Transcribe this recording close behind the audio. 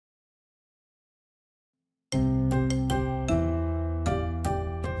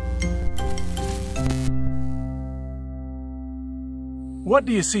What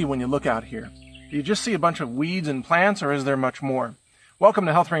do you see when you look out here? Do you just see a bunch of weeds and plants, or is there much more? Welcome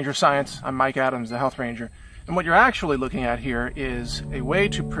to Health Ranger Science. I'm Mike Adams, the Health Ranger. And what you're actually looking at here is a way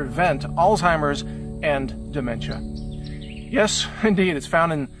to prevent Alzheimer's and dementia. Yes, indeed, it's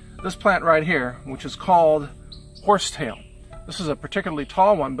found in this plant right here, which is called horsetail. This is a particularly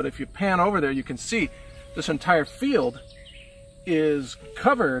tall one, but if you pan over there, you can see this entire field is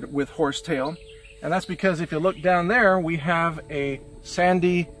covered with horsetail. And that's because if you look down there, we have a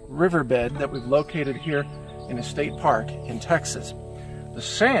sandy riverbed that we've located here in a state park in Texas. The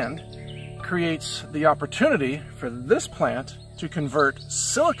sand creates the opportunity for this plant to convert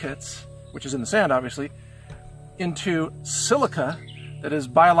silicates, which is in the sand obviously, into silica that is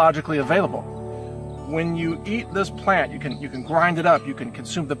biologically available. When you eat this plant, you can grind it up, you can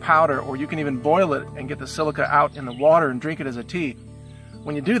consume the powder, or you can even boil it and get the silica out in the water and drink it as a tea.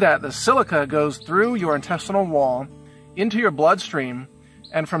 When you do that, the silica goes through your intestinal wall into your bloodstream,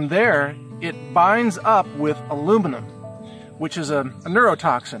 and from there it binds up with aluminum, which is a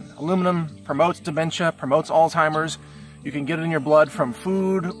neurotoxin. Aluminum promotes dementia, promotes Alzheimer's. You can get it in your blood from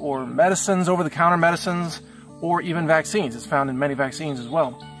food or medicines, over-the-counter medicines, or even vaccines. It's found in many vaccines as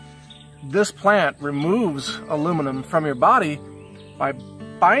well. This plant removes aluminum from your body by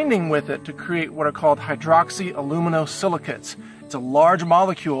binding with it to create what are called hydroxyaluminosilicates. It's a large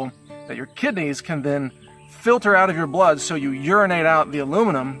molecule that your kidneys can then filter out of your blood, so you urinate out the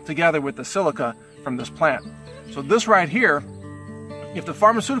aluminum together with the silica from this plant. So this right here, if the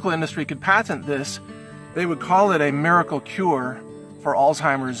pharmaceutical industry could patent this, they would call it a miracle cure for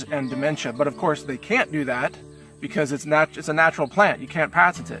Alzheimer's and dementia. But of course they can't do that because it's a natural plant. You can't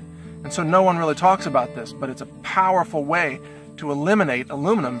patent it. And so no one really talks about this, but it's a powerful way to eliminate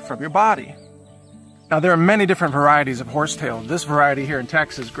aluminum from your body. Now, there are many different varieties of horsetail. This variety here in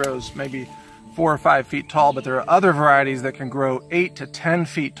Texas grows maybe 4 or 5 feet tall, but there are other varieties that can grow 8 to 10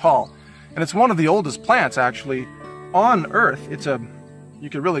 feet tall. And it's one of the oldest plants actually on Earth. You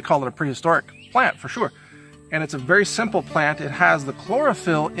could really call it a prehistoric plant for sure. And it's a very simple plant. It has the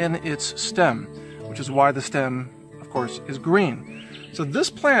chlorophyll in its stem, which is why the stem, of course, is green. So this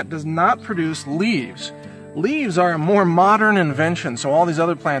plant does not produce leaves. Leaves are a more modern invention, so all these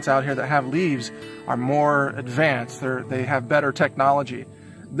other plants out here that have leaves are more advanced. They have better technology.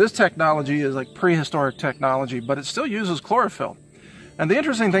 This technology is like prehistoric technology, but it still uses chlorophyll. And the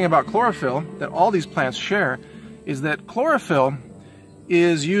interesting thing about chlorophyll that all these plants share is that chlorophyll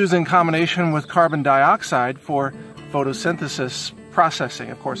is used in combination with carbon dioxide for photosynthesis processing,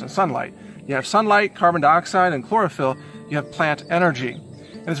 of course, in sunlight. You have sunlight, carbon dioxide, and chlorophyll, you have plant energy.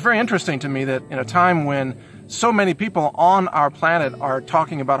 And it's very interesting to me that in a time when so many people on our planet are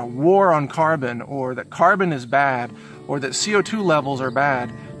talking about a war on carbon, or that carbon is bad, or that CO2 levels are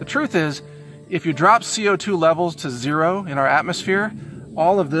bad, the truth is, if you drop CO2 levels to 0 in our atmosphere,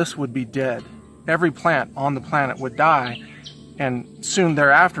 all of this would be dead. Every plant on the planet would die, and soon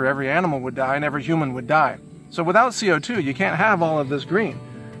thereafter every animal would die and every human would die. So without CO2, you can't have all of this green.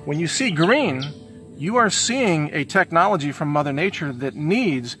 When you see green, you are seeing a technology from Mother Nature that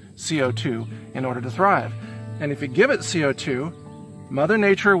needs CO2 in order to thrive. And if you give it CO2, Mother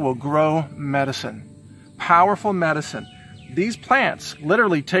Nature will grow medicine, powerful medicine. These plants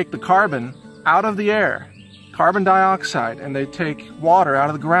literally take the carbon out of the air, carbon dioxide, and they take water out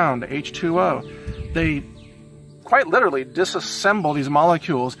of the ground, H2O. They quite literally disassemble these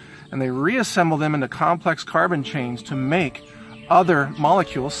molecules and they reassemble them into complex carbon chains to make other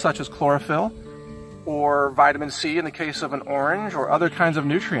molecules such as chlorophyll, or vitamin C in the case of an orange, or other kinds of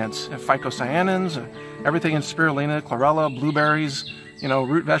nutrients, phycocyanins, everything in spirulina, chlorella, blueberries,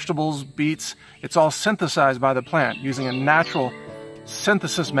 root vegetables, beets. It's all synthesized by the plant using a natural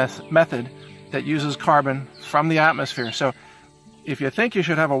synthesis method that uses carbon from the atmosphere. So if you think you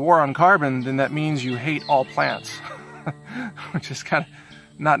should have a war on carbon, then that means you hate all plants, which is kind of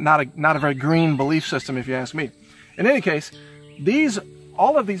not a very green belief system if you ask me. In any case,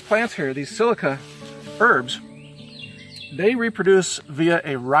 all of these plants here, these silica herbs, they reproduce via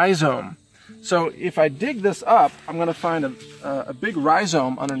a rhizome. So if I dig this up, I'm going to find a big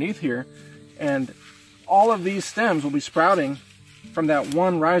rhizome underneath here, and all of these stems will be sprouting from that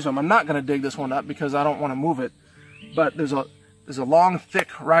one rhizome. I'm not going to dig this one up because I don't want to move it, but there's a long, thick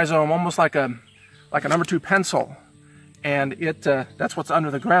rhizome, almost like a number 2 pencil, and that's what's under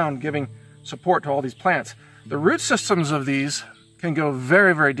the ground, giving support to all these plants. The root systems of these can go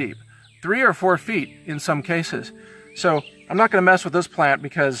very, very deep, 3 or 4 feet in some cases. So I'm not going to mess with this plant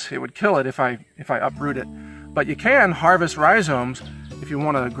because it would kill it if I uproot it. But you can harvest rhizomes if you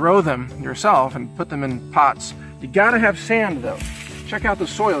want to grow them yourself and put them in pots. You got to have sand though. Check out the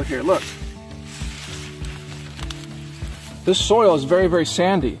soil here, look. This soil is very, very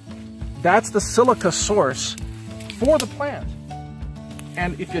sandy. That's the silica source for the plant.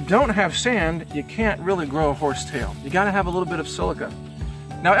 And if you don't have sand, you can't really grow a horsetail. You gotta have a little bit of silica.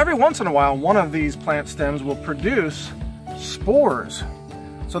 Now, every once in a while, one of these plant stems will produce spores.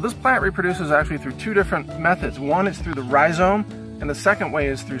 So this plant reproduces actually through two different methods. One is through the rhizome, and the second way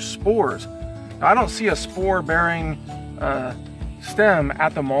is through spores. Now, I don't see a spore-bearing stem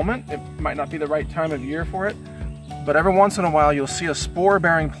at the moment. It might not be the right time of year for it, but every once in a while you'll see a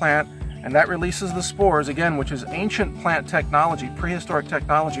spore-bearing plant, and that releases the spores, again, which is ancient plant technology, prehistoric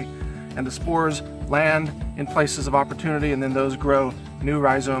technology, and the spores land in places of opportunity, and then those grow new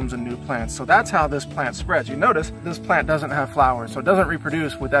rhizomes and new plants. So that's how this plant spreads. You notice this plant doesn't have flowers, so it doesn't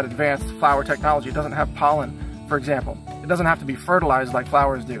reproduce with that advanced flower technology. It doesn't have pollen, for example. It doesn't have to be fertilized like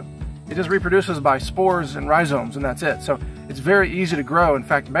flowers do. It just reproduces by spores and rhizomes, and that's it. So it's very easy to grow. In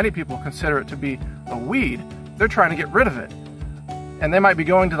fact, many people consider it to be a weed. They're trying to get rid of it. And they might be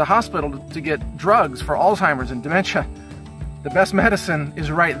going to the hospital to get drugs for Alzheimer's and dementia. The best medicine is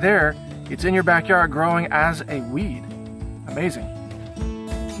right there. It's in your backyard growing as a weed. Amazing.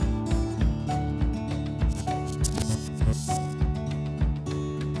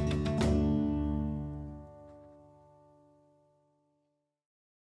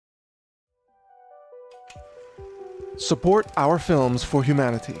 Support our films for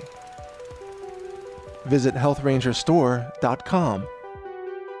humanity. Visit healthrangerstore.com.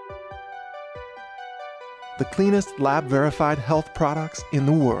 The cleanest lab-verified health products in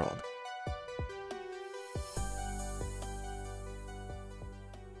the world.